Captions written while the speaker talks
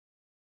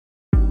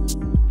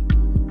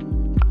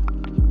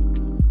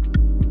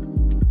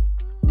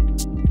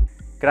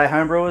G'day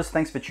homebrewers,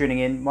 thanks for tuning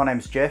in. My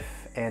name's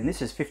Jeff and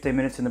this is 15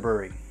 Minutes in the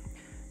Brewery.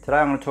 Today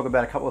I'm going to talk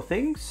about a couple of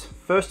things.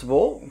 First of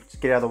all, let's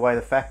get out of the way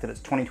the fact that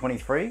it's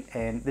 2023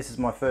 and this is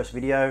my first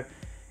video.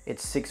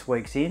 It's 6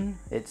 weeks in,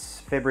 it's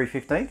February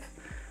 15th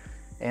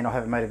and I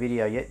haven't made a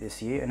video yet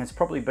this year, and it's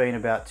probably been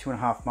about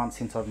 2.5 months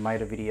since I've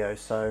made a video,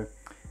 so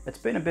it's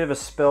been a bit of a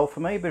spell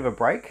for me, a bit of a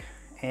break,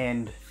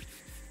 and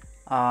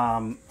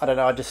I don't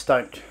know, I just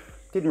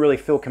didn't really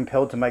feel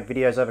compelled to make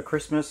videos over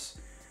Christmas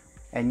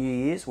and New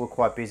Year's. We're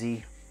quite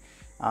busy.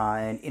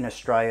 And in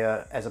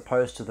Australia, as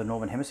opposed to the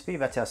Northern Hemisphere,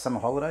 that's our summer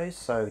holidays.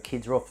 So the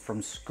kids are off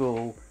from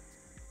school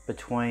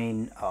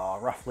between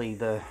roughly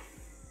the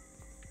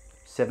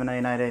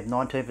 17th, 18th,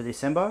 19th of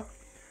December,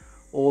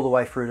 all the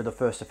way through to the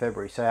 1st of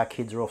February. So our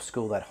kids are off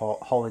school that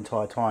whole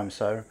entire time.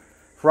 So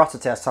for us,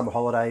 it's our summer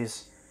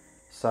holidays.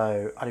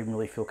 So I didn't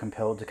really feel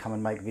compelled to come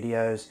and make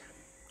videos.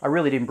 I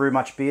really didn't brew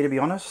much beer, to be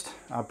honest.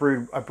 I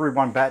brewed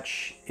one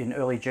batch in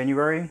early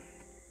January,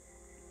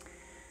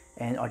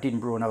 and I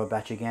didn't brew another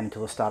batch again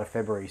until the start of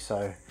February,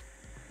 so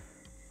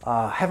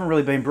haven't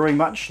really been brewing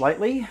much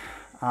lately.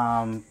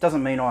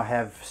 Doesn't mean I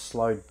have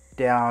slowed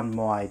down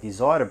my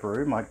desire to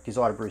brew. My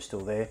desire to brew is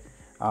still there,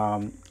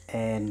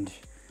 and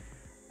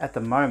at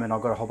the moment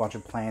I've got a whole bunch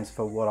of plans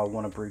for what I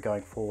want to brew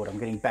going forward. I'm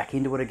getting back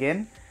into it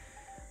again.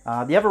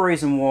 The other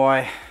reason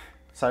why,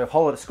 so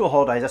school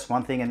holidays, that's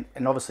one thing,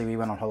 and obviously we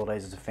went on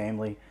holidays as a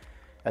family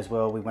as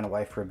well. We went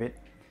away for a bit.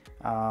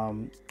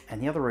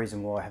 And the other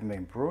reason why I haven't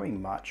been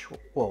brewing much,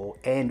 or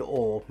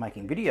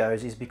making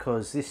videos, is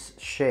because this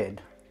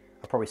shed,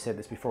 I probably said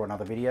this before in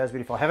other videos,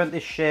 but if I haven't,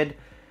 this shed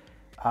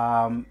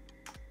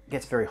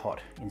gets very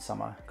hot in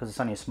summer because it's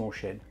only a small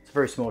shed. It's a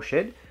very small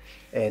shed,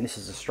 and this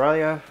is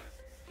Australia.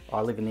 I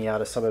live in the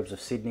outer suburbs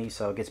of Sydney,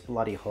 so it gets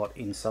bloody hot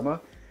in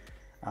summer.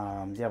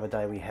 The other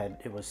day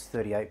it was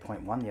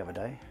 38.1 the other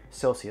day,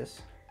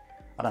 Celsius.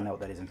 I don't know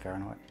what that is in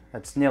Fahrenheit.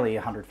 It's nearly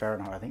 100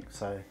 Fahrenheit, I think,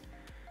 so.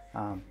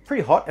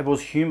 Pretty hot. It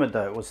was humid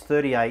though. It was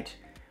 38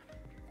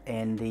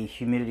 and the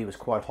humidity was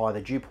quite high.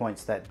 The dew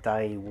points that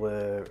day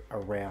were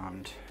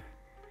around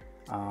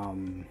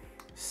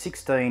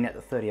 16 at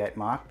the 38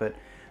 mark, but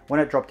when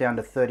it dropped down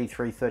to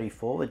 33,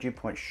 34, the dew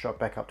point shot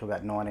back up to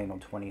about 19 or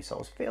 20, so it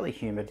was fairly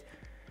humid.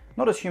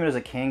 Not as humid as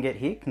it can get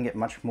here. It can get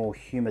much more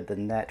humid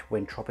than that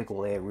when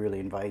tropical air really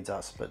invades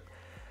us, but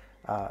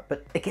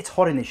it gets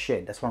hot in this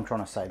shed. That's what I'm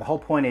trying to say. The whole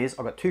point is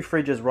I've got 2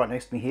 fridges right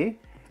next to me here.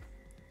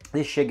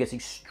 This shed gets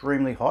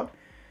extremely hot,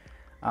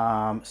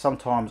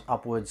 sometimes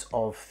upwards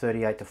of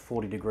 38 to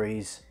 40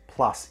 degrees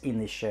plus in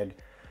this shed.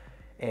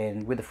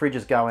 And with the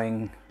fridges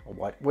going,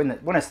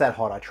 when it's that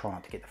hot, I try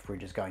not to get the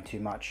fridges going too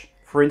much.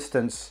 For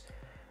instance,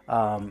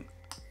 the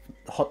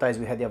hot days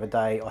we had the other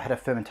day, I had a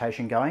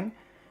fermentation going,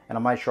 and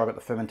I made sure I got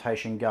the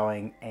fermentation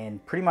going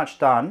and pretty much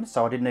done,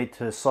 so I didn't need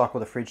to cycle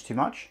the fridge too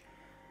much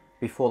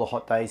before the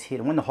hot days hit.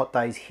 And when the hot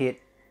days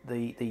hit,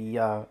 the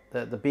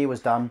beer was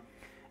done,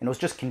 and it was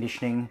just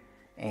conditioning.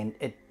 And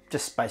it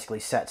just basically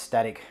sat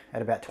static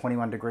at about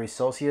 21 degrees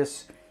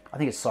Celsius. I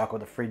think it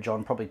cycled the fridge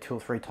on probably 2 or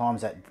 3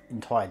 times that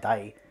entire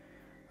day.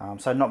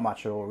 So not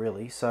much at all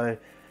really. So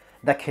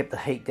that kept the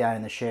heat down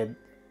in the shed.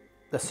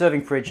 The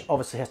serving fridge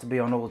obviously has to be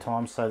on all the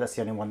time, so that's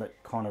the only one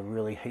that kind of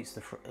really heats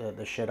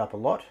the shed up a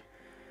lot.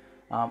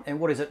 And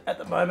what is it at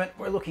the moment?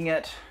 We're looking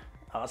at,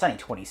 it's only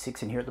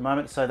 26 in here at the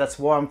moment, so that's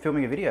why I'm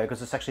filming a video,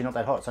 because it's actually not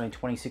that hot. It's only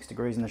 26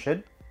 degrees in the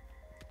shed,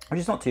 which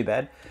is not too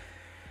bad.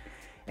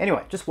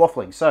 Anyway, just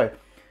waffling. So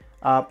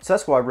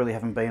that's why I really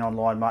haven't been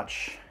online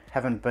much. I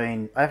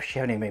actually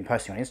haven't even been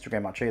posting on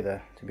Instagram much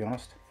either, to be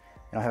honest.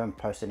 And I haven't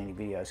posted any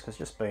videos because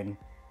just don't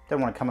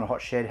want to come in a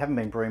hot shed, haven't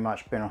been brewing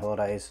much, been on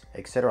holidays,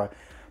 etc.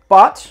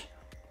 But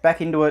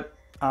back into it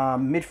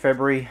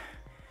mid-February,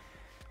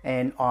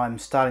 and I'm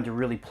starting to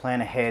really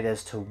plan ahead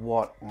as to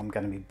what I'm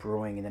going to be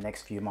brewing in the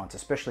next few months,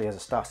 especially as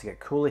it starts to get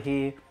cooler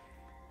here.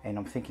 And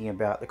I'm thinking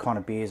about the kind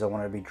of beers I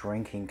want to be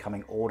drinking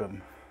coming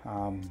autumn.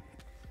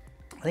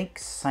 I think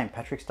St.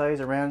 Patrick's Day is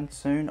around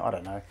soon. I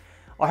don't know.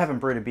 I haven't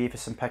brewed a beer for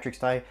St. Patrick's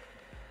Day.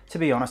 To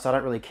be honest, I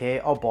don't really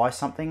care. I'll buy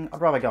something. I'd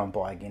rather go and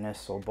buy a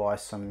Guinness or buy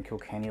some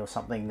Kilkenny or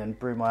something than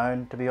brew my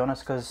own, to be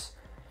honest, because,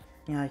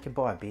 you know, you can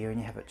buy a beer and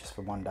you have it just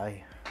for one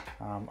day.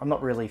 I'm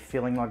not really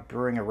feeling like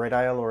brewing a red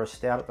ale or a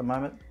stout at the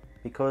moment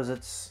because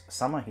it's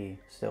summer here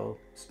still.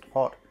 It's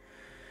hot.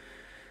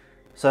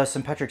 So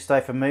St. Patrick's Day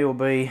for me will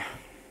be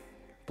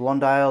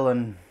blonde ale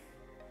and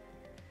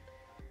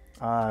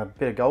a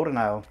bit of golden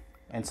ale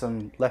and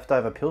some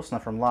leftover Pilsner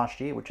from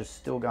last year, which is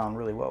still going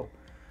really well.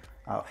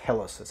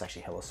 Helles, it's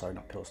actually Helles, sorry,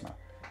 not Pilsner.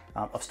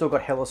 I've still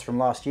got Helles from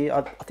last year.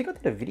 I think I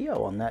did a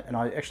video on that, and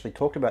I actually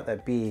talked about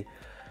that beer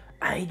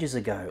ages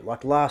ago,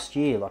 like last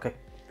year, like a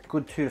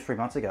good 2 to 3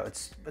 months ago.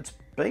 It's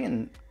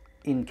been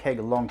in keg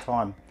a long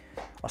time.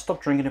 I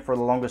stopped drinking it for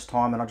the longest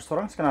time, and I just thought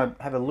I'm just going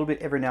to have a little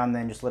bit every now and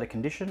then, just let it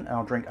condition, and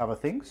I'll drink other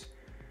things.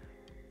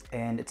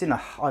 And it's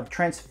I've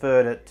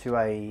transferred it to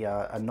a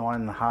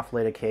 9.5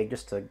 litre keg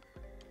just so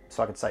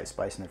I could save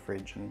space in the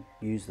fridge and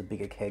use the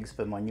bigger kegs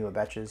for my newer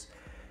batches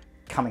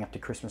coming up to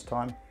Christmas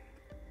time.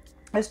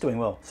 It's doing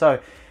well. So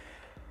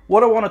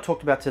what I want to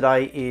talk about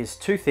today is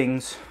two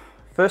things.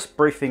 First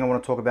brief thing I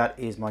want to talk about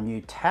is my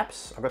new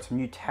taps. I've got some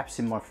new taps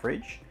in my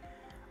fridge.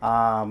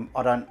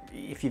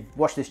 If you've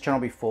watched this channel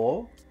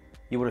before,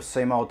 you would have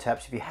seen my old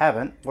taps. If you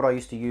haven't, what I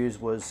used to use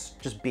was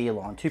just beer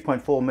line,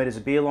 2.4 meters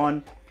of beer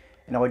line,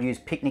 and I would use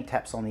picnic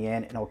taps on the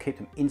end, and I'll keep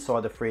them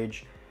inside the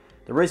fridge.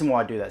 The reason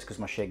why I do that is because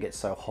my shed gets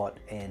so hot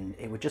and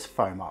it would just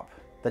foam up.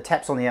 The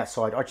taps on the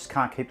outside, I just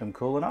can't keep them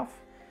cool enough,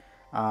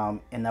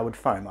 and they would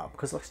foam up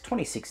because it's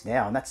 26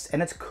 now,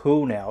 and it's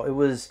cool now. It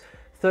was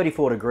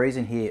 34 degrees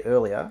in here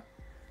earlier.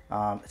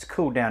 It's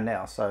cooled down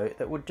now, so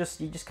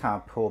you just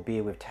can't pour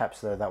beer with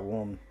taps that are that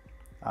warm,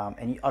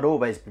 and I'd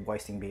always be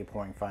wasting beer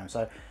pouring foam.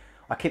 So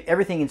I keep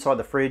everything inside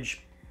the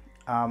fridge,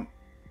 and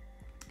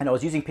I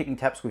was using picnic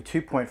taps with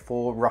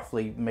 2.4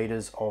 roughly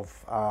meters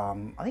of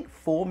I think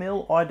 4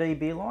 mil ID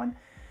beer line.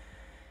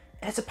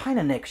 And it's a pain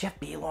in the neck because you have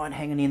beer line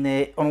hanging in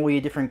there on all your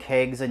different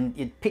kegs, and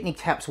your picnic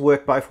taps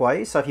work both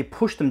ways. So if you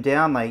push them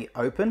down, they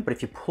open, but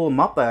if you pull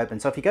them up, they open.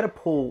 So if you go to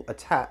pull a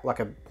tap,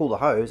 pull the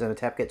hose, and the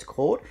tap gets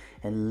caught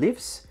and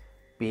lifts,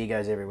 beer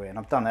goes everywhere. And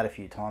I've done that a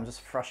few times. It's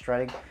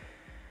frustrating.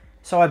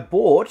 So I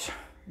bought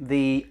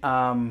the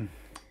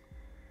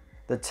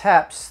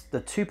taps, the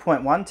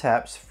 2.1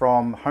 taps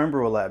from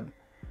Homebrewer Lab,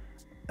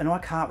 and I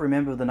can't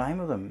remember the name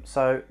of them.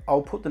 So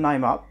I'll put the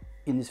name up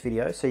in this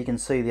video so you can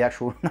see the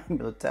actual name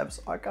of the taps.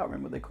 I can't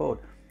remember what they're called.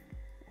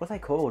 What are they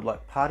called?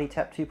 Like Party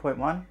Tap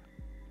 2.1?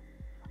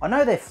 I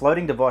know their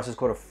floating device is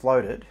called a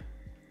Floated.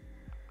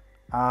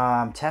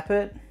 Tap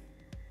It?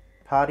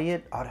 Party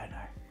It? I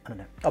don't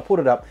know. I'll put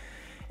it up.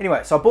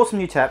 Anyway, so I bought some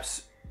new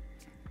taps.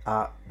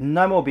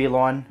 No more beer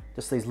line.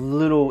 Just these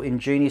little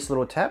ingenious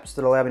little taps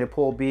that allow me to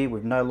pour beer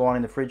with no line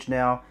in the fridge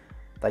now.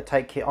 They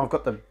take care. I've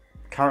got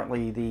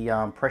currently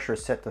the pressure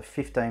is set to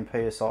 15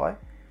 psi,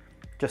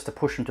 just to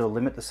push them to a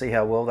limit to see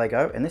how well they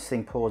go. And this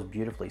thing pours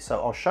beautifully.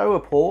 So I'll show you a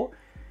pour,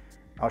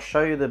 I'll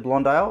show you the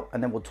blonde ale,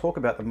 and then we'll talk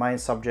about the main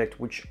subject,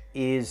 which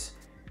is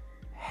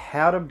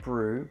how to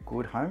brew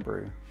good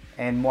homebrew.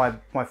 And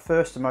my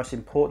first and most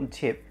important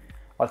tip,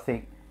 I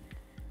think,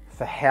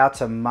 for how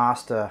to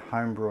master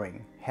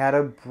homebrewing, how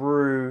to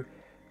brew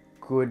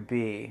good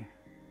beer.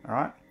 All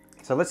right,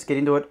 so let's get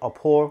into it. I'll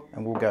pour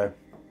and we'll go.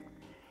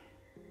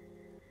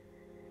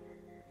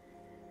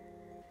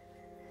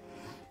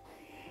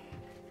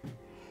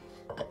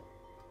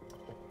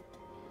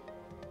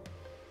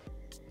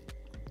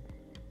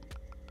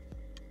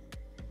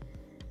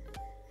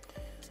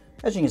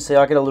 As you can see,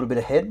 I get a little bit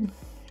of head,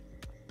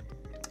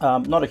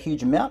 not a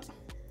huge amount.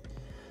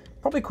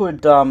 Probably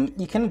could,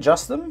 you can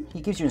adjust them.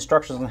 He gives you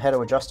instructions on how to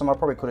adjust them. I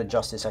probably could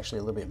adjust this actually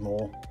a little bit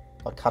more.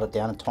 I cut it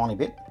down a tiny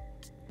bit.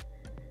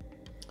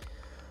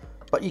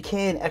 But you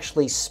can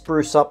actually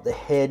spruce up the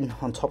head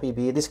on top of your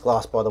beer. This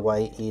glass, by the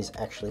way, is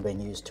actually been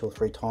used 2 or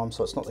 3 times,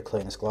 so it's not the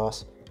cleanest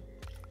glass.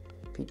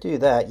 If you do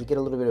that, you get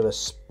a little bit of a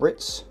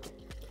spritz,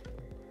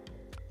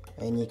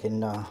 and you can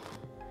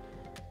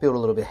build a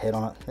little bit of head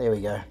on it. There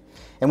we go.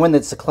 And when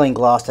it's a clean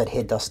glass, that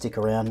head does stick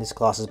around. This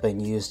glass has been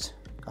used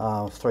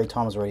 3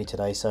 times already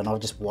today, and I've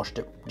just washed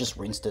it, just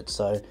rinsed it,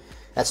 so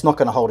that's not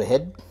going to hold a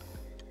head.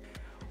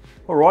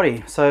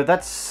 Alrighty, so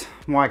that's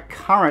my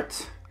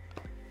current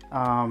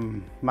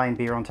main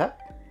beer on tap.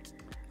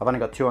 I've only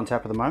got 2 on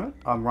tap at the moment.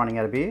 I'm running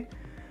out of beer.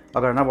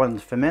 I've got another one in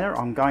the fermenter.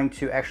 I'm going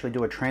to actually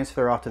do a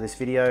transfer after this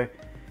video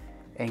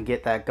and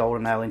get that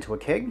golden ale into a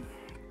keg.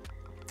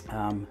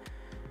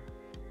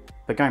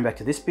 But going back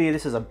to this beer,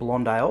 this is a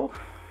blonde ale.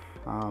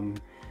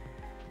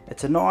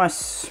 It's a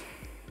nice,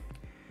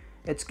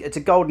 it's a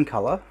golden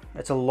color.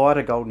 It's a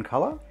lighter golden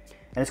color,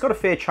 and it's got a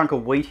fair chunk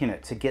of wheat in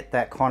it to get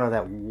that kind of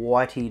that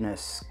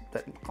whitiness.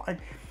 There's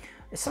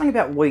something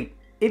about wheat,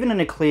 even in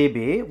a clear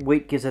beer,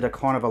 wheat gives it a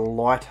kind of a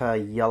lighter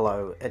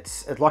yellow.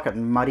 It's like it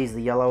muddies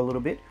the yellow a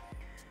little bit.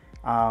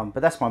 But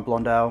that's my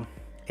blonde ale.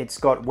 It's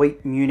got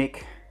wheat,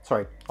 Munich.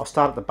 Sorry, I'll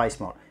start at the base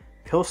malt.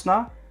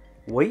 Pilsner,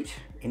 wheat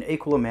in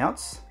equal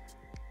amounts,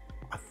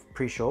 I'm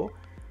pretty sure,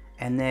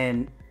 and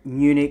then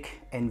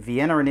Munich and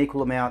Vienna in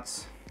equal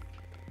amounts,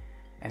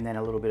 and then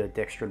a little bit of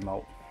dextrin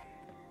malt.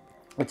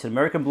 It's an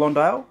American blonde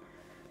ale.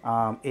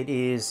 It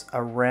is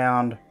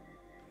around,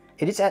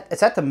 it's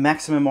at the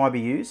maximum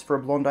IBUs for a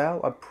blonde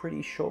ale. I'm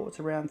pretty sure it's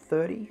around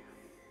 30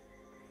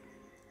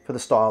 for the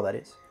style, that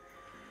is.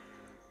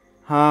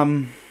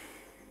 The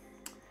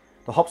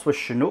hops were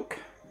Chinook,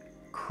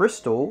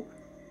 Crystal,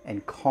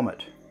 and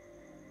Comet.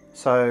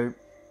 So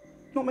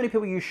not many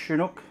people use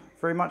Chinook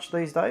very much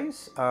these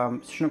days.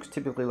 Chinook's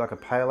typically like a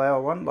pale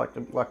ale one, like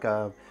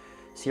a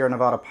Sierra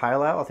Nevada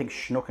pale ale. I think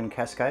Chinook and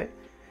Cascade.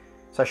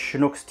 So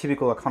Chinook's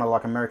typical, are kind of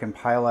like American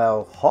pale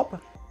ale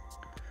hop.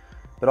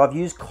 But I've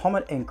used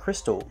Comet and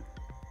Crystal.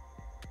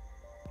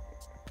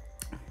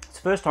 It's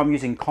the first time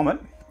using Comet.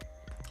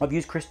 I've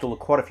used Crystal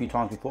quite a few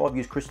times before. I've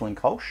used Crystal in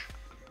Kolsch.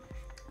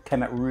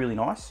 Came out really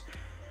nice.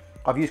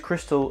 I've used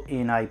Crystal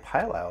in a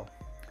pale ale,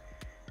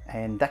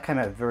 and that came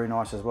out very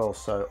nice as well.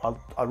 So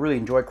I really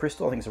enjoy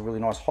Crystal. I think it's a really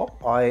nice hop.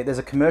 There's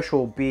a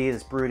commercial beer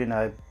that's brewed in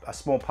a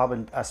small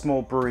pub, a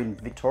small brewery in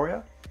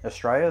Victoria,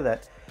 Australia,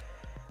 that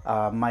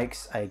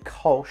makes a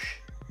Kolsch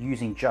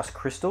using just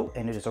crystal,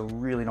 and it is a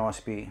really nice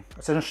beer.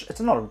 It's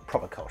not a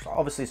proper Kolsch.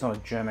 Obviously it's not a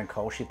German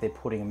Kolsch if they're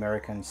putting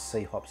American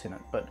sea hops in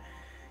it, but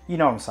you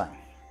know what I'm saying.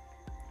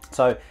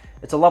 So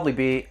it's a lovely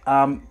beer.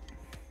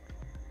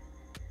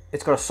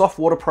 It's got a soft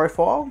water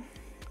profile,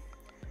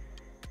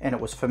 and it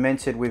was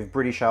fermented with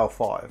British Ale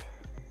 5.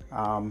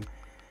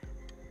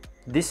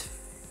 This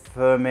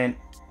ferment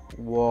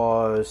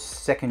was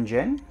second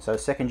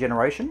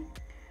generation.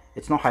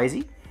 It's not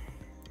hazy.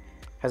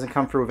 Hasn't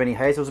come through with any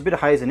haze. There was a bit of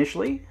haze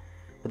initially,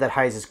 but that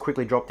haze has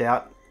quickly dropped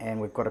out, and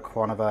we've got a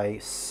kind of a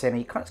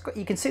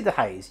you can see the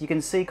haze. You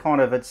can see kind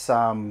of it's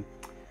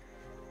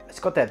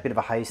got that bit of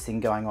a haze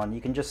thing going on.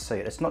 You can just see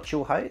it. It's not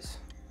chill haze.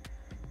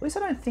 At least I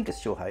don't think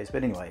it's chill haze,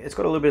 but anyway, it's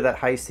got a little bit of that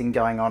haze thing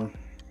going on.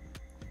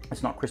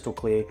 It's not crystal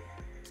clear,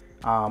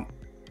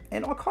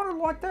 and I kind of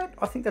like that.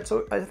 I think that's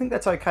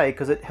okay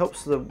because it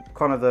helps the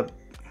kind of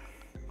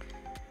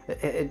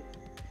it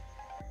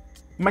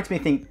makes me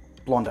think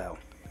blonde ale.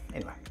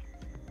 Anyway,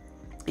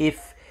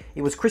 if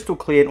it was crystal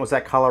clear and it was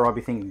that color, I'd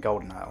be thinking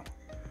golden ale.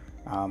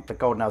 But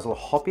golden ale is a lot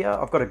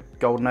hoppier. I've got a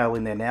golden ale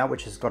in there now,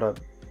 which has got a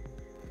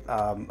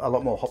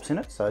lot more hops in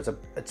it, so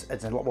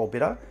it's a lot more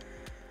bitter,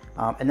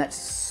 and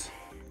that's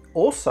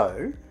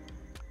also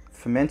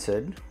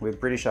fermented with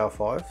British Ale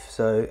 5.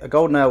 So a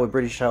golden ale with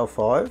British Ale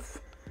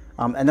 5,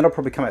 and then it'll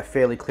probably come out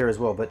fairly clear as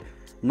well, but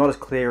not as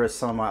clear as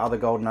some of my other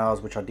golden ales,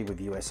 which I did with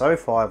USO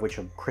 5, which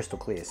are crystal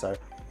clear. So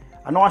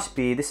a nice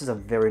beer. This is a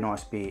very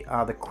nice beer.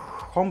 The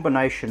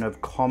combination of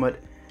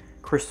Comet,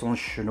 Crystal, and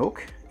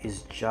Chinook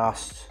is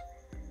just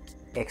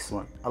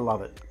excellent. I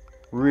love it.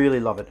 Really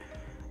love it.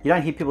 You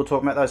don't hear people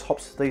talking about those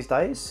hops these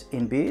days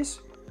in beers.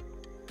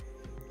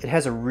 It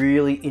has a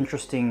really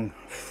interesting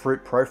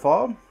fruit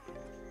profile,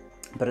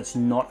 but it's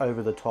not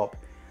over the top.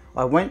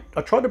 I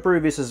tried to brew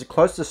this as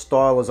close to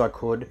style as I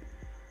could.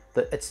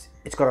 That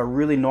it's got a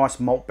really nice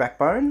malt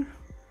backbone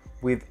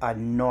with a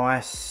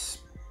nice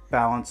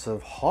balance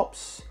of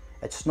hops.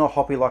 It's not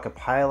hoppy like a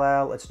pale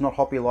ale. It's not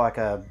hoppy like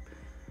an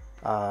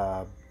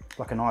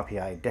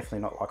IPA. Definitely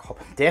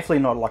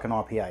not like an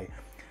IPA.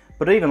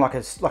 But even like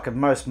a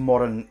most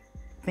modern.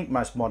 I think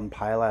most modern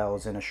pale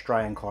ales and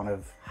Australian kind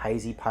of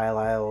hazy pale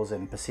ales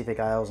and Pacific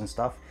ales and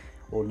stuff,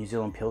 or New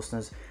Zealand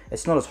Pilsners,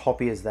 it's not as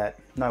hoppy as that,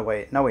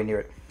 nowhere near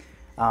it.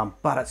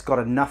 But it's got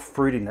enough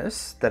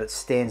fruitiness that it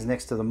stands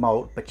next to the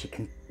malt, but you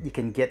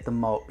can get the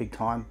malt big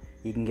time,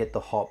 you can get the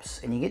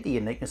hops, and you get the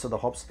uniqueness of the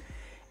hops.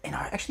 And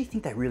I actually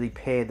think they really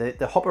pair,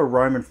 the hop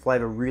aroma and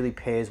flavour really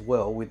pairs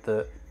well with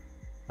the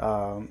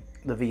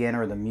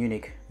Vienna and the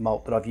Munich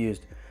malt that I've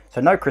used.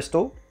 So no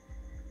crystal.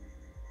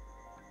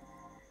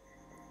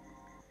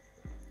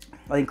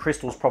 I think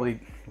crystal's probably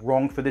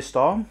wrong for this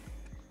style.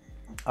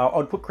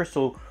 I'd put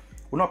crystal,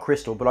 well not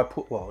crystal, but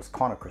it's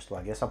kind of crystal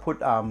I guess. I put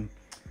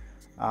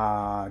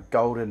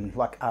golden,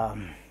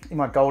 in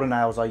my golden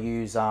ales I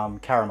use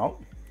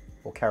caramel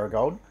or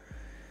Caragold.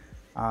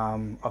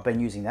 I've been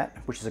using that,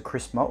 which is a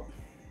crisp malt.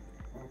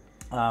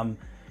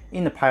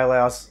 In the pale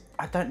ales,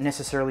 I don't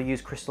necessarily use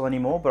crystal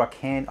anymore, but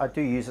I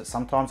do use it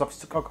sometimes.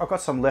 I've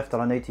got some left that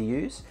I need to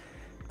use.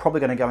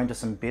 Probably going to go into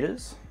some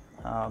bitters.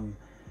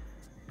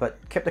 But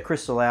kept the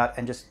crystal out,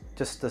 and just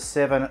the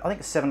 7.5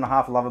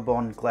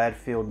 Loverbond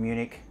Gladfield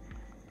Munich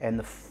and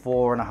the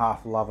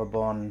 4.5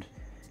 Loverbond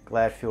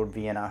Gladfield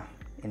Vienna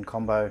in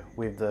combo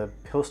with the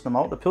Pilsner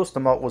malt. The Pilsner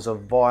malt was a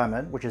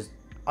Viamin,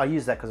 I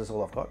use that because that's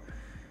all I've got.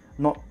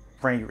 Not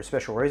for any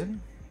special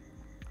reason.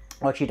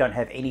 I actually don't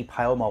have any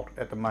pale malt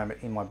at the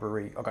moment in my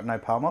brewery. I've got no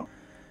pale malt.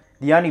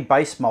 The only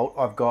base malt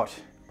I've got,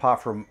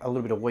 apart from a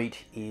little bit of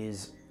wheat,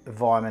 is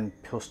Viamin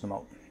Pilsner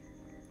malt.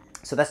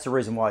 So that's the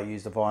reason why I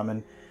use the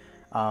Viamin.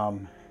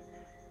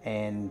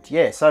 And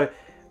yeah, so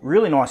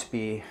really nice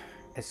beer.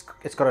 It's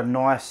got a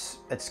nice,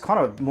 it's kind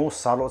of more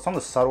subtle. It's on the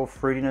subtle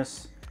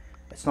fruitiness.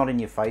 It's not in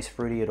your face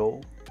fruity at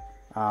all,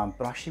 but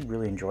I'm actually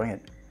really enjoying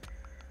it.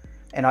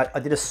 And I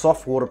did a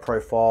soft water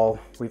profile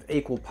with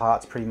equal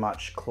parts pretty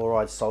much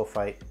chloride,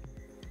 sulfate,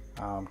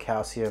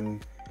 calcium,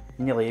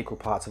 nearly equal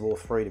parts of all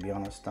three to be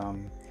honest.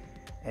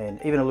 And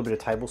even a little bit of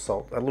table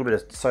salt, a little bit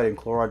of sodium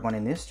chloride went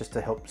in this just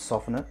to help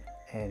soften it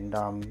and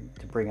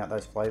to bring out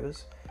those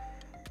flavors.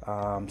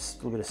 A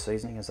little bit of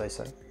seasoning, as they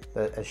say,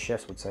 as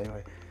chefs would say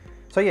anyway.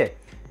 So yeah,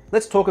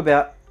 let's talk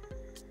about,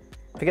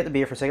 forget the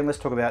beer for a second, let's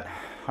talk about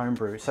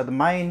homebrew. So the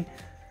main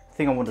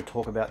thing I wanted to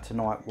talk about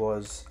tonight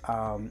was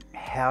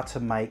how to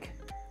make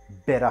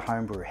better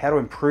homebrew, how to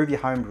improve your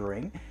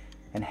homebrewing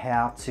and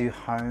how to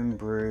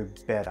homebrew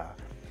better.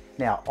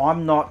 Now,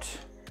 I'm not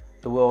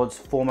the world's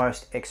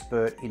foremost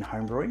expert in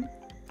homebrewing.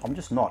 I'm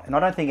just not, and I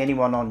don't think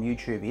anyone on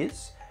YouTube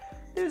is.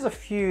 There's a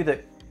few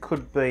that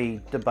could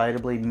be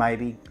debatably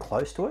maybe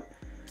close to it.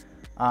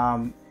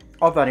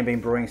 I've only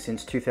been brewing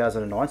since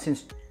 2009,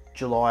 since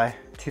July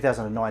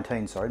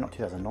 2019, sorry, not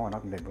 2009, I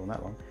haven't been brewing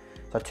that long.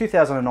 So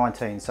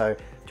 2019, so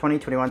 20,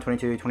 21,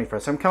 22, 23.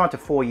 So I'm coming up to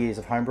 4 years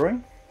of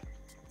homebrewing,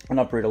 and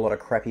I've brewed a lot of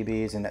crappy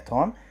beers in that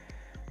time.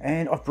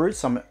 And I've brewed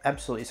some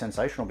absolutely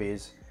sensational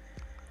beers.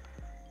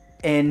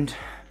 And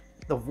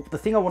the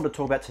thing I wanted to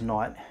talk about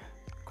tonight,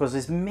 because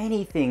there's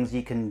many things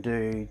you can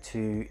do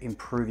to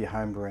improve your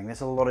home brewing. There's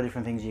a lot of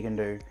different things you can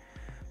do.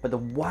 But the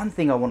one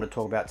thing I want to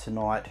talk about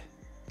tonight,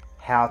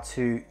 how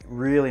to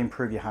really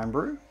improve your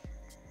homebrew,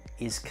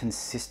 is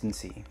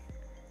consistency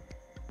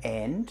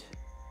and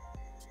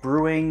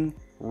brewing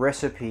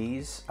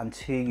recipes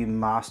until you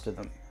master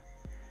them.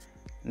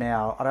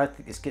 Now, I don't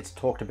think this gets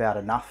talked about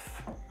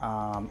enough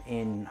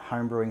in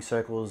homebrewing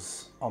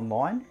circles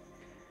online.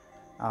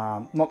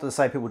 Not to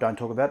say people don't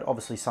talk about it,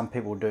 obviously some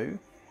people do.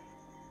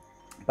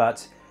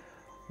 But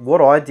what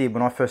I did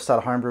when I first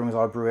started homebrewing was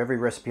I brew every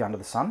recipe under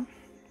the sun.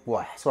 Well,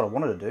 that's what I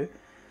wanted to do.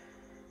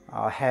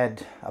 I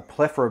had a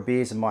plethora of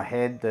beers in my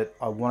head that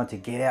I wanted to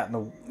get out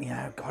and,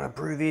 gotta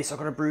brew this, I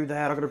gotta brew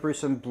that, I gotta brew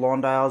some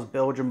blonde ales,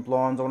 Belgian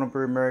blondes, I wanna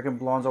brew American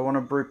blondes, I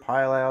wanna brew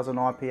pale ales and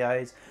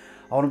IPAs,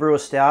 I wanna brew a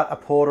stout, a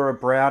porter, a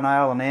brown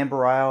ale, an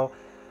amber ale,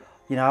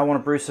 I wanna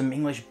brew some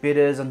English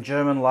bitters and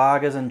German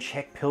lagers and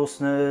Czech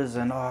pilsners,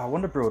 and I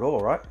wanted to brew it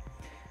all, right?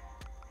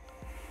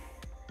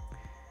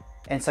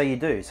 And so you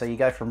do. So you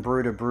go from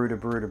brew to brew to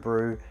brew to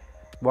brew.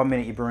 1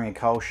 minute you're brewing a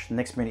Kolsch, the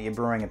next minute you're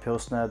brewing a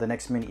Pilsner, the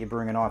next minute you're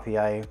brewing an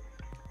IPA,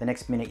 the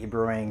next minute you're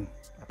brewing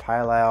a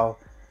Pale Ale,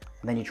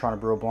 and then you're trying to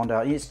brew a Blonde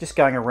Ale. It's just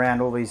going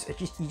around all these,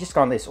 you just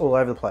go on this all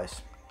over the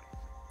place.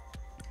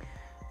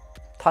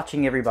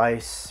 Touching every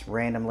base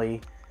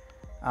randomly.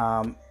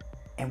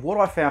 And what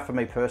I found for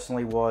me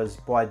personally was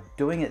by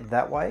doing it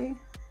that way,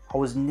 I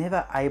was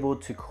never able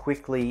to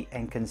quickly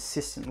and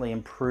consistently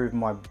improve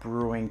my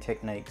brewing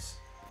techniques.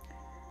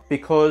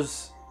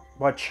 Because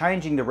by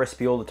changing the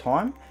recipe all the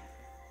time,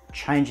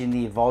 changing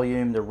the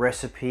volume, the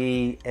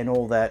recipe, and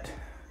all that,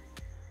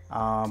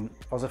 I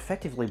was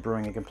effectively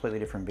brewing a completely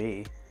different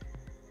beer,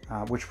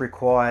 which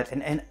required,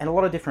 and a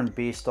lot of different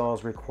beer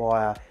styles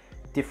require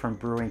different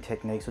brewing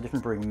techniques or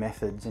different brewing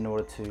methods in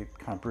order to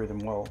kind of brew them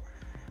well.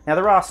 Now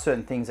there are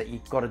certain things that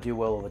you've got to do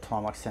well over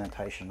time, like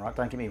sanitation, right?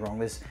 Don't get me wrong.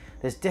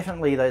 There's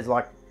definitely those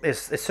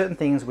there's certain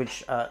things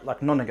which are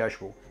like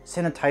non-negotiable.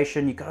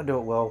 Sanitation, you've got to do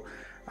it well.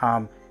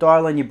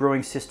 Dial in your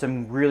brewing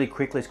system really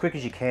quickly, as quick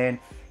as you can.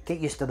 Get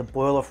used to the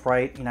boiler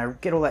freight,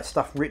 get all that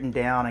stuff written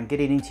down and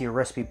get it into your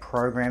recipe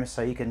program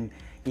so you can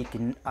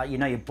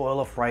your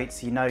boiler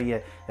freights,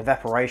 your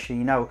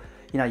evaporation,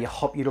 your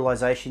hop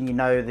utilization,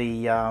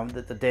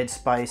 the dead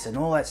space and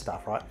all that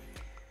stuff, right?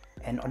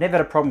 And I never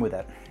had a problem with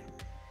that.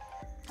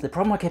 The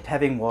problem I kept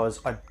having was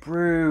I'd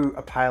brew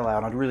a pale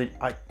ale and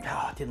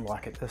I didn't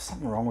like it. There's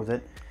something wrong with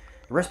it.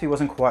 The recipe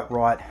wasn't quite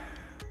right.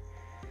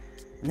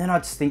 And then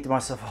I'd just think to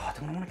myself,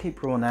 do I want to keep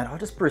brewing that? I'll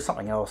just brew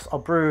something else. I'll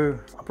brew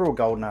a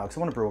golden ale because I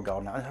want to brew a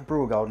golden ale. I'll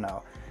brew a golden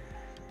ale.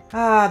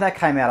 That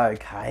came out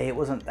okay. It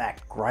wasn't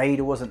that great.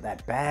 It wasn't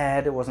that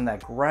bad. It wasn't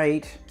that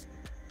great.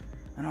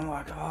 And I'm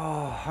like,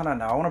 I don't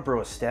know. I want to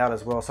brew a stout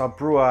as well. So I'll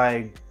brew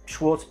a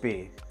Schwartz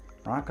beer,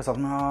 right? Because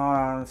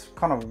it's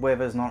kind of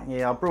weather's not,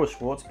 I'll brew a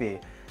Schwartz beer.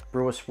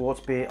 Brew a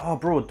Schwartz beer.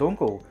 Brew a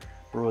Dunkel.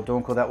 Brew a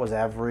Dunkel, that was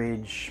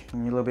average, a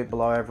little bit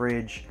below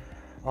average.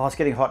 It's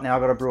getting hot now,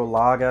 I've got to brew a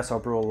lager, so I'll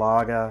brew a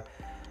lager.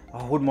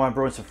 I wouldn't mind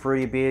brewing some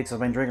fruity beer because I've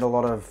been drinking a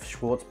lot of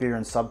Schwartz beer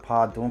and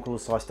subpar Dunkels,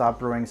 so I start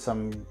brewing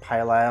some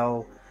pale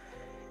ale.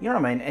 You know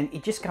what I mean? And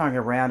you're just going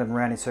around and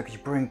around in circles.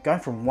 You're going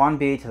from one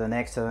beer to the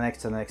next, to the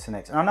next, to the next, to the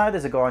next. And I know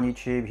there's a guy on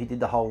YouTube, he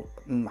did the whole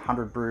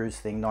 100 brews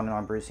thing,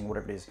 99 brews thing,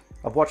 whatever it is.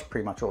 I've watched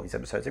pretty much all these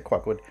episodes, they're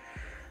quite good.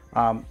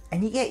 And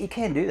you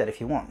can do that if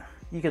you want.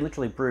 You can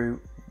literally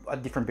brew a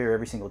different beer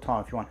every single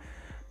time if you want.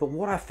 But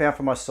what I found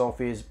for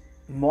myself is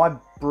my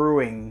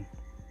brewing,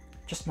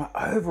 just my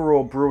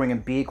overall brewing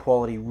and beer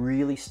quality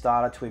really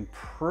started to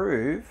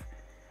improve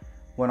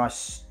when I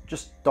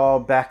just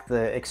dialed back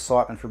the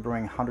excitement for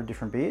brewing 100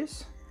 different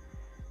beers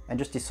and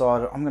just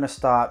decided I'm going to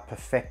start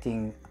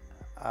perfecting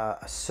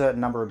a certain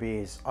number of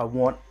beers. I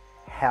want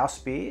house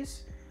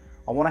beers.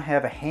 I want to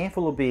have a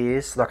handful of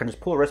beers that I can just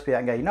pull a recipe out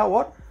and go, you know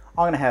what?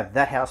 I'm going to have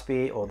that house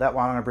beer or that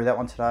one. I'm going to brew that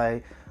one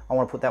today. I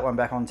want to put that one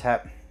back on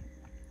tap.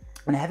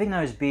 And having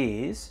those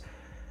beers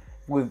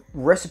with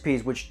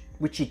recipes which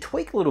you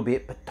tweak a little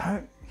bit but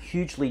don't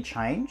hugely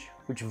change,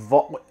 which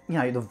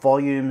the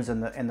volumes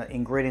and the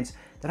ingredients,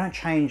 they don't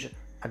change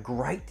a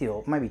great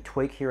deal, maybe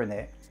tweak here and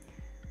there.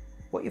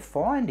 What you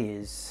find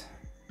is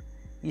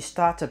you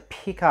start to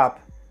pick up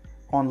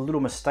on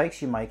little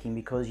mistakes you're making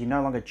because you're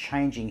no longer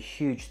changing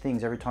huge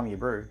things every time you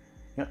brew.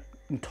 You're not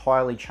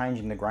entirely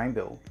changing the grain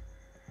bill.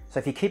 So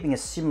if you're keeping a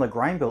similar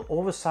grain bill,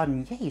 all of a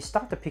sudden, you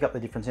start to pick up the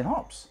difference in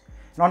hops.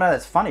 And I know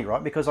that's funny,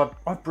 right? Because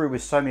I've brewed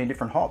with so many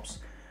different hops,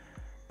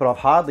 but I've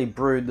hardly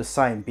brewed the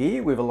same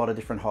beer with a lot of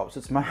different hops.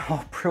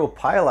 I'll brew a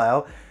pale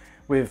ale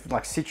with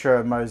like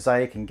Citra,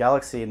 Mosaic, and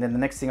Galaxy, and then the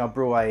next thing I'll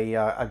brew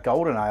a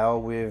golden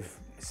ale with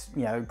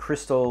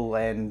Crystal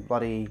and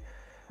bloody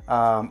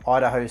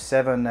Idaho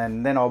 7,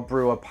 and then I'll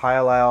brew a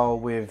pale ale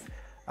with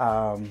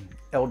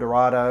El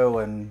Dorado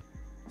and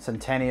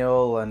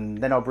Centennial, and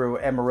then I'll brew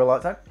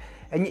Amarillo.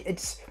 And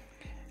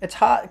it's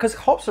hard because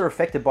hops are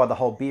affected by the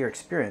whole beer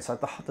experience.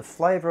 Like the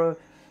flavor,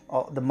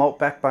 the malt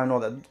backbone,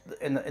 or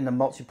in the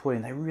malts you put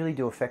in, they really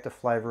do affect the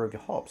flavor of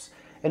your hops.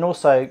 And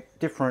also,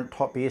 different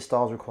top beer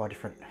styles require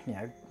different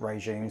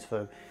regimes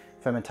for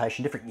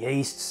fermentation, different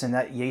yeasts, and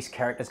that yeast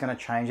character is going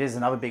to change. There's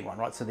another big one,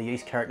 right? So the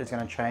yeast character is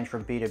going to change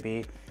from beer to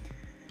beer.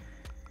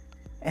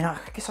 And I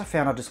guess I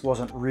found I just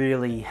wasn't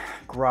really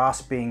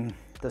grasping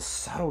the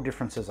subtle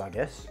differences, I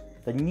guess,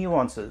 the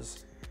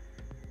nuances.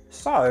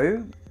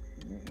 So,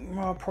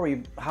 well,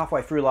 probably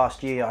halfway through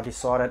last year, I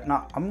decided,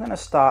 no, I'm going to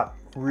start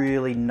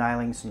really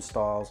nailing some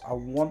styles. I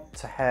want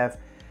to have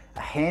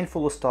a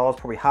handful of styles,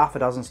 probably half a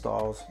dozen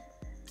styles,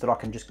 that I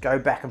can just go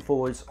back and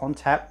forwards on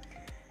tap.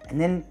 And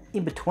then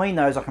in between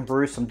those, I can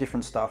brew some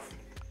different stuff.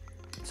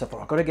 So if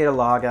I've got to get a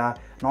lager,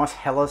 nice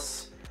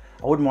Helles,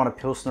 I wouldn't mind a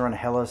Pilsner and a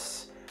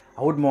Helles.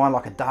 I wouldn't mind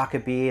like a darker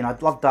beer, and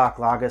I'd love dark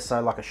lagers, so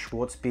like a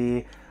Schwartz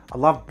beer. I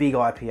love big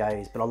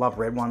IPAs, but I love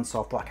red ones,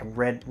 so if like a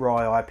red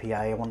rye IPA,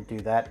 I want to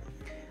do that.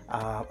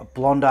 A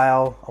blonde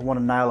ale, I want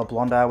to nail a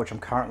blonde ale, which I'm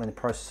currently in the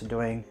process of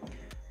doing.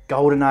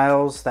 Golden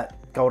ales,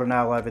 that golden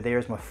ale over there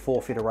is my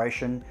 4th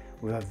iteration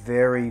with a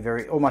very,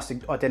 very, almost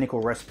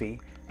identical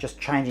recipe, just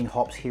changing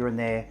hops here and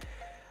there.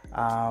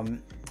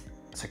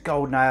 So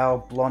golden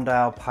ale, blonde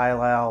ale,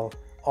 pale ale,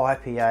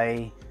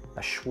 IPA,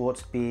 a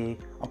Schwartz beer.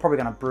 I'm probably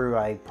going to brew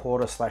a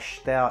porter /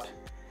 stout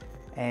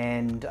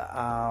and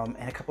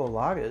a couple of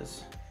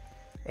lagers.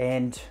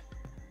 And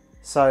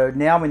so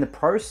now I'm in the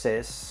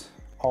process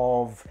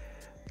of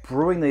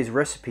brewing these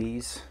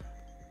recipes,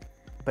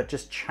 but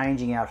just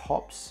changing out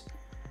hops,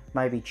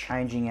 maybe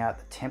changing out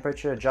the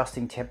temperature,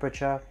 adjusting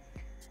temperature,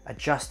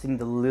 adjusting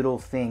the little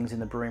things in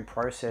the brewing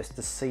process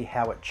to see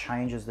how it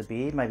changes the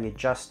beer. Maybe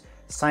adjust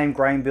same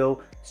grain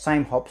bill,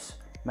 same hops,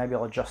 maybe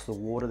I'll adjust the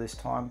water this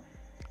time,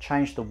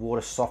 change the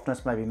water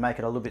softness, maybe make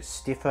it a little bit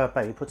stiffer,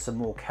 maybe put some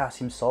more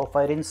calcium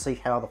sulfate in, see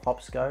how the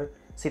hops go,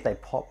 see if they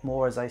pop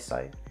more, as they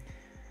say.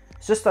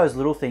 It's just those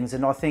little things.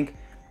 And I think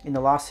in the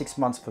last 6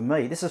 months for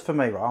me, this is for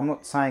me, right? I'm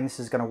not saying this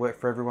is going to work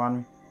for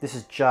everyone. This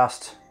is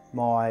just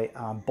my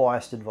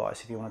biased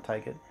advice, if you want to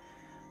take it.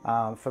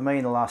 For me,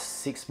 in the last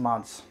 6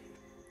 months,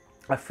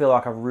 I feel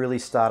like I've really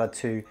started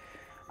to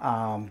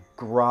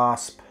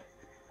grasp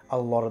a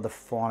lot of the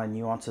finer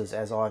nuances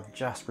as I've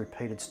just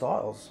repeated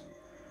styles.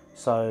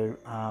 So,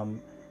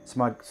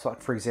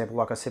 for example,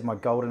 like I said, my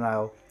golden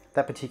ale,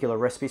 that particular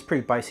recipe is a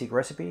pretty basic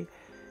recipe.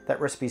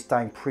 That recipe is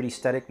staying pretty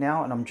static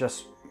now, and I'm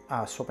just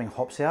swapping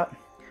hops out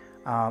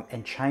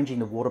and changing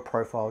the water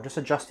profile, just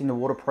adjusting the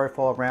water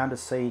profile around to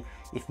see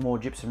if more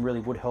gypsum really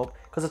would help,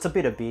 because it's a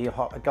bitter beer.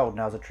 Golden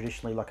ales are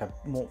traditionally like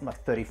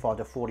like 35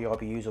 to 40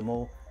 IBUs or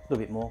more, a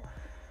little bit more.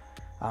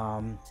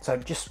 So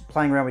just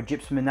playing around with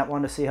gypsum in that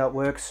one to see how it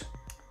works.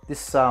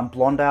 This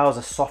blonde ale is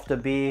a softer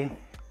beer.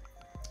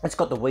 It's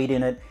got the wheat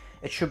in it.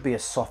 It should be a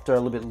softer, a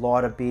little bit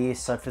lighter beer.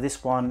 So for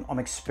this one, I'm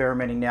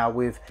experimenting now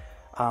with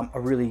a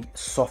really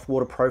soft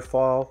water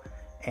profile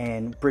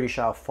and British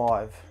Ale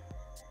 5,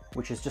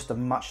 which is just a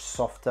much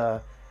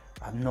softer,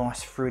 a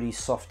nice fruity,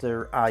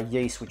 softer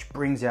yeast, which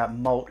brings out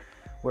malt,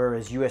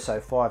 whereas USO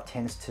 5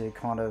 tends to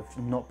kind of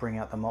not bring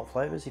out the malt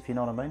flavors, if you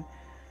know what I mean.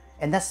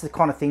 And that's the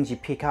kind of things you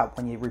pick up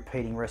when you're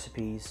repeating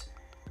recipes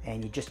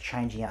and you're just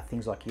changing out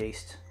things like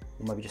yeast,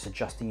 or maybe just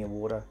adjusting your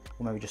water,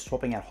 or maybe just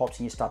swapping out hops,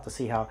 and you start to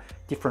see how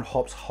different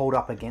hops hold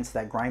up against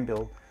that grain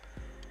bill.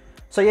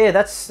 So yeah,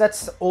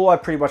 that's all I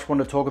pretty much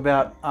wanted to talk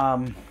about.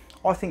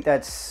 I think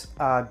that's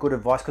good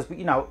advice, because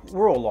you know,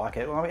 we're all like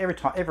it. I mean,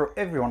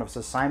 every one of us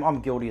is the same. I'm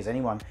guilty as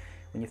anyone.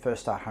 When you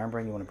first start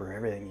homebrewing, you want to brew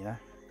everything, you know.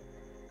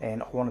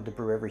 And I wanted to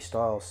brew every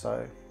style,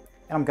 so,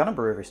 and I'm gonna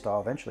brew every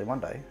style eventually one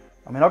day.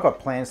 I mean, I've got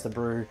plans to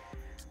brew.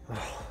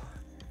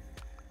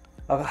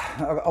 I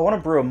want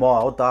to brew a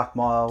mild, dark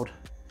mild.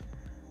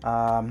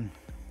 I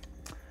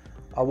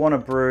want to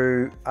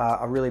brew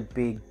a really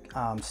big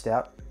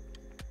stout.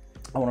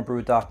 I want to brew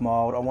a dark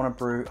mild. I want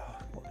to brew.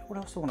 What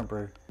else do I want to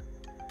brew?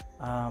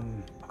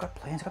 I've got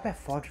plans. I've got about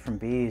 5 different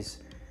beers.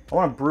 I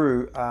want to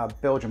brew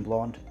Belgian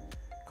blonde,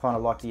 kind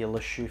of like the Le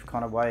Chouffe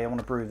kind of way. I want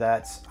to brew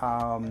that,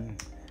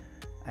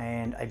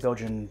 and a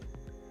Belgian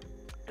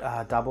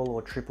double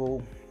or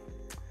triple.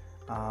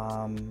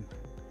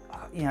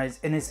 You know,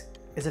 and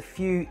there's a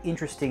few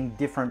interesting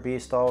different beer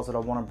styles that I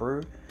want to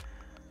brew.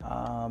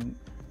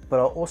 But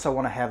I also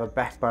want to have a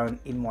backbone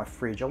in my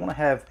fridge. I want to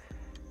have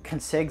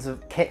kegs. I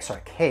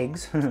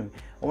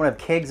want to have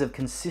kegs of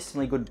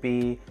consistently good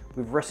beer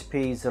with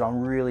recipes that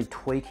I'm really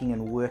tweaking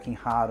and working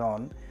hard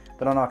on,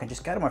 that I know I can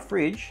just go to my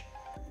fridge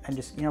and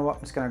just, you know what,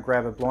 I'm just going to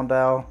grab a blonde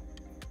ale.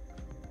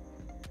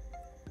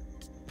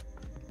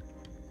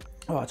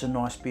 Oh, it's a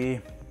nice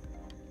beer.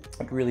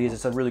 It really is.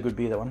 It's a really good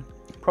beer, that one.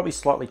 Probably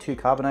slightly too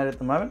carbonated at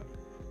the moment.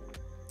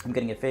 I'm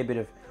getting a fair bit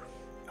of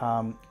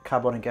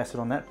carbonic acid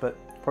on that, but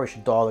probably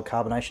should dial the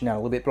carbonation down a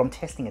little bit. But I'm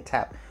testing a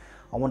tap.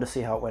 I wanted to see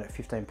how it went at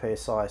 15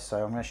 psi,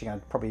 so I'm actually going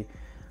to probably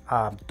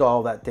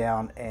dial that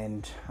down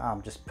and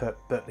just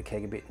burp the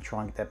keg a bit and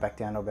try and get that back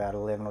down to about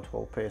 11 or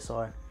 12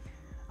 psi.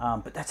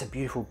 But that's a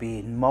beautiful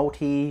beer,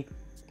 malty,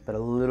 but a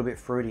little bit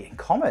fruity. And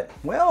Comet,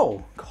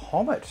 well,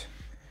 Comet.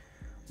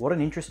 What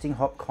an interesting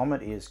hop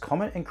Comet is.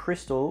 Comet and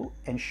Crystal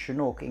and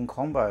Chinook in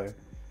combo.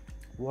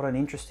 What an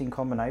interesting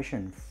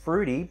combination.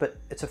 Fruity, but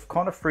it's a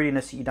kind of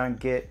fruitiness that you don't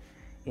get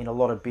in a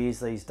lot of beers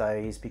these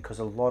days, because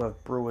a lot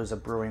of brewers are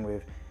brewing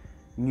with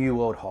New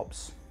World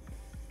hops,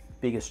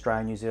 big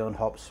Australian, New Zealand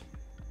hops,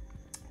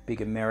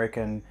 big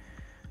American,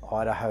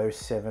 Idaho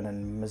 7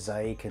 and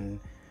Mosaic and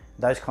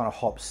those kind of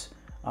hops.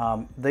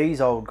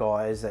 These old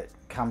guys that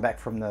come back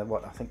from the,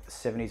 what I think the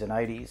 70s and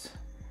 80s,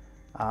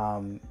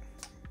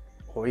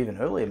 or even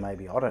earlier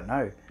maybe, I don't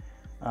know.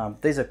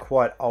 These are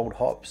quite old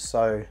hops,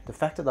 so the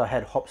fact that they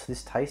had hops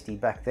this tasty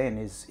back then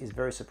is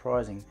very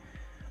surprising.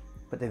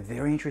 But they're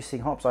very interesting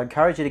hops. I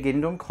encourage you to get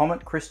into them.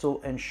 Comet,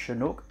 Crystal and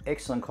Chinook,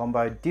 excellent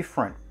combo.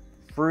 Different,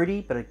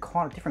 fruity, but a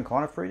kind of different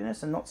kind of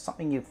fruitiness, and not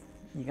something you're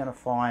going to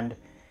find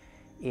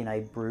in a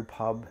brew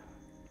pub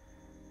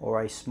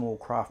or a small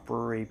craft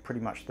brewery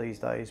pretty much these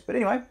days. But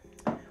anyway,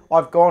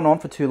 I've gone on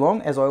for too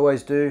long, as I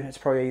always do. It's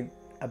probably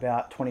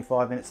about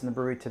 25 minutes in the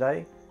brewery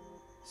today.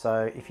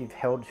 So if you've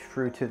held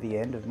through to the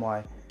end of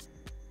my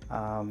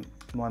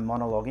my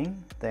monologuing,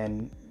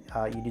 then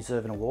you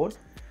deserve an award.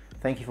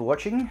 Thank you for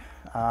watching.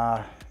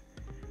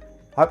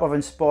 Hope I've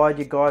inspired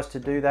you guys to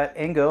do that,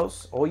 and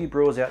girls, all you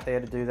brewers out there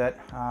to do that.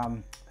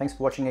 Thanks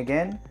for watching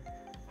again.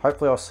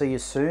 Hopefully I'll see you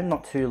soon,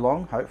 not too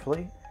long,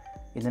 hopefully,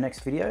 in the next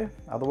video.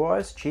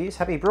 Otherwise, cheers,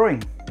 happy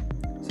brewing.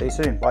 See you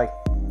soon, bye.